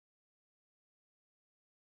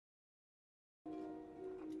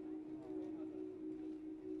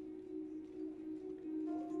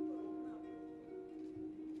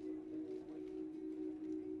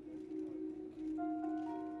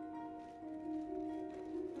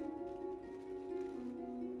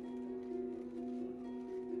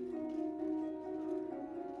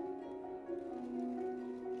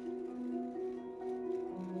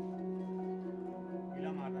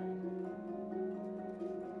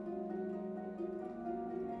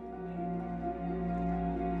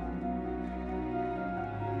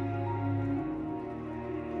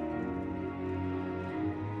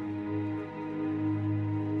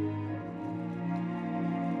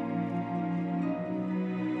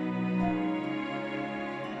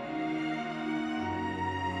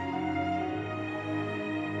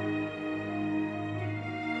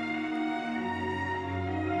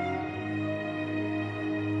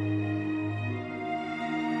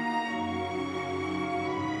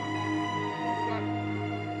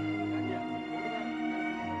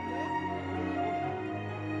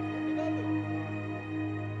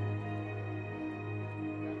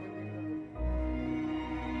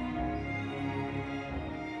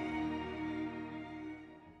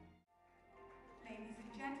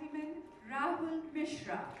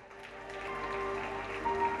Mishra.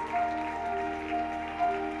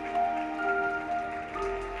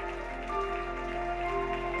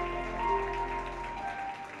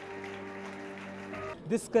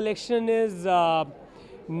 This collection is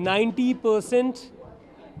 90%,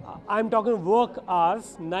 I'm talking work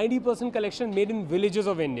hours, 90% collection made in villages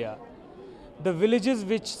of India. The villages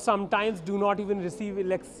which sometimes do not even receive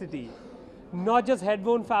electricity. Not just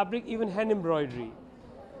head-woven fabric, even hand embroidery.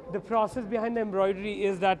 The process behind the embroidery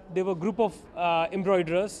is that there were a group of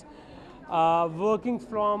embroiderers working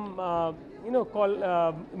from, called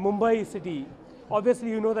Mumbai city. Obviously,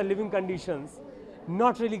 you know the living conditions.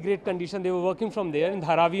 Not really great condition. They were working from there in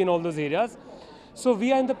Dharavi and all those areas. So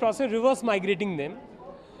we are in the process of reverse migrating them.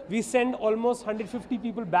 We send almost 150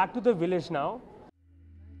 people back to the village now.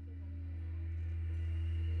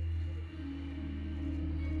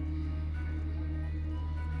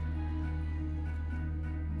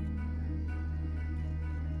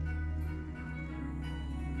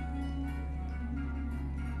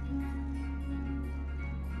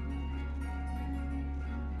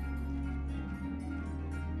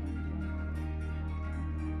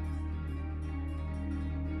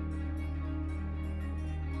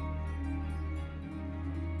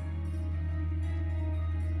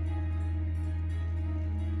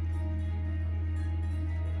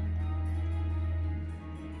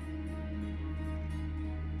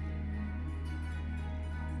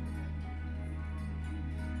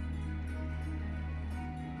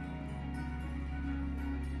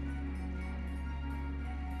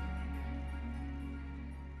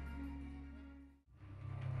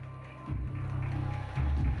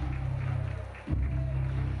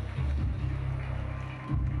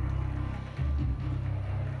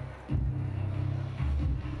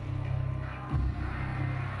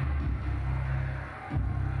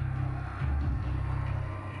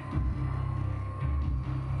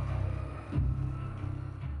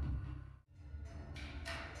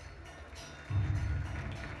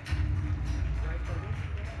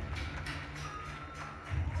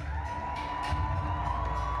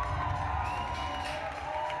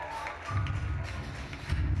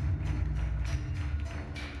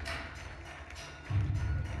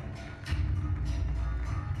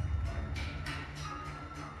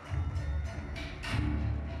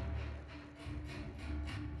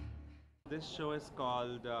 This show is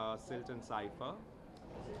called Silt and Cipher,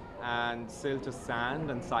 and silt is sand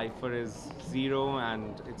and cipher is zero,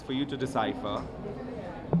 and it's for you to decipher.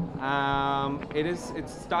 It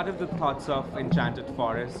started with thoughts of enchanted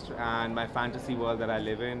forest and my fantasy world that I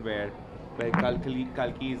live in, where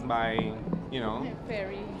Kalki is my,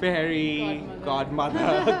 fairy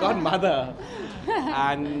godmother, godmother,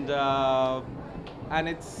 and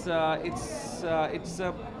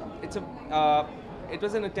it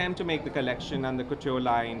was an attempt to make the collection and the couture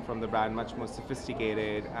line from the brand much more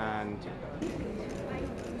sophisticated and